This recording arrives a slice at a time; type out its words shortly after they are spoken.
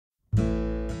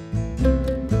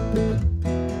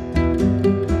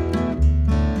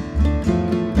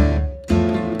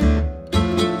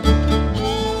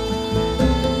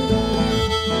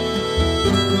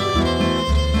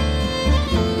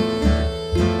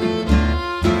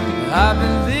I've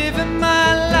been living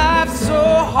my life so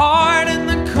hard and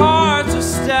the cards are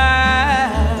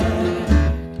stacked.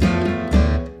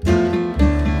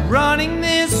 Running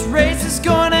this race is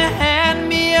gonna hand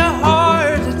me a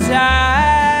heart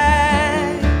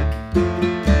attack.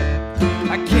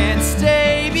 I can't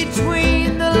stay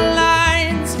between the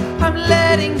lines, I'm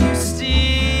letting you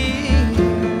steal.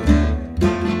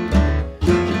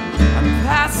 I'm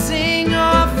passing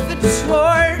off the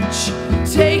torch,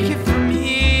 take it from here.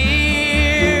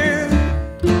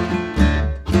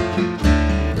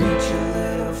 Reach a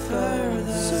little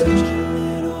further, search a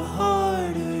little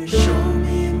harder, show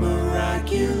me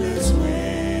miraculous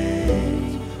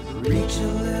ways. Reach a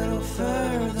little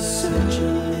further, search a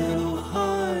little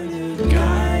harder,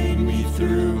 guide me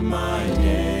through my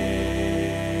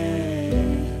day.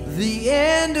 The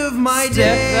end of my day.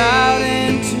 Step out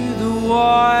into the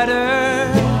water,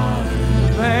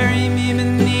 bury me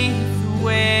beneath the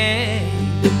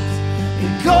waves,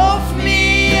 engulf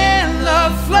me in the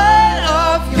flood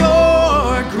of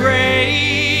your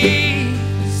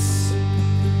grace.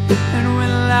 And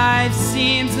when life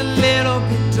seems a little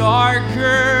bit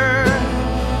darker,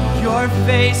 your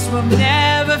face will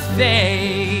never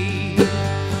fade.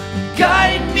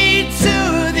 Guide me to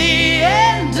the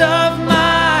end of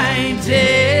my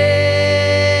day.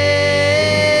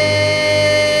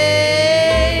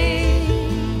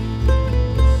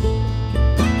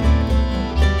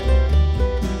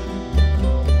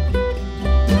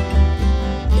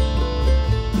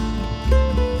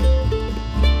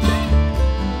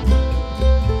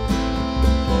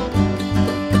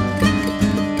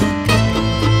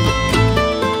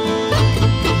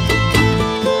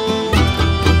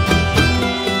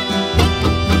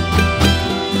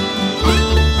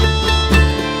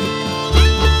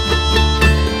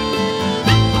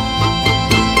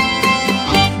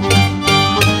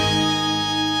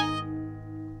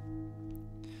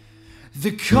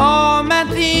 The calm at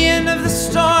the end of the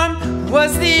storm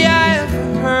was the eye of a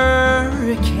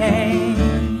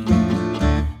hurricane,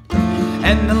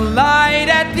 and the light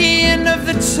at the end of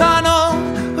the tunnel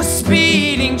was a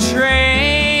speeding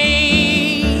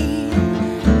train.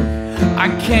 I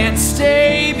can't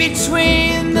stay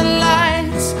between the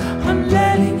lines, I'm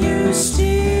letting you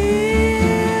steer.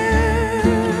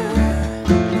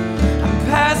 I'm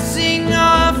passing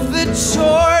off the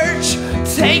torch,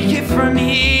 take it from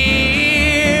here.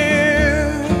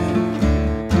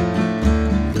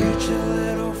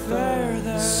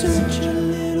 Search a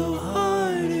little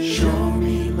harder, show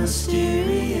me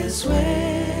mysterious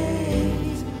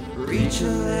ways. Reach a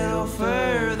little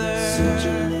further, search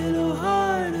a little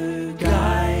harder,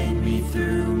 guide me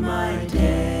through my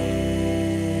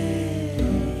day.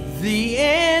 The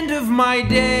end of my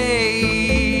day.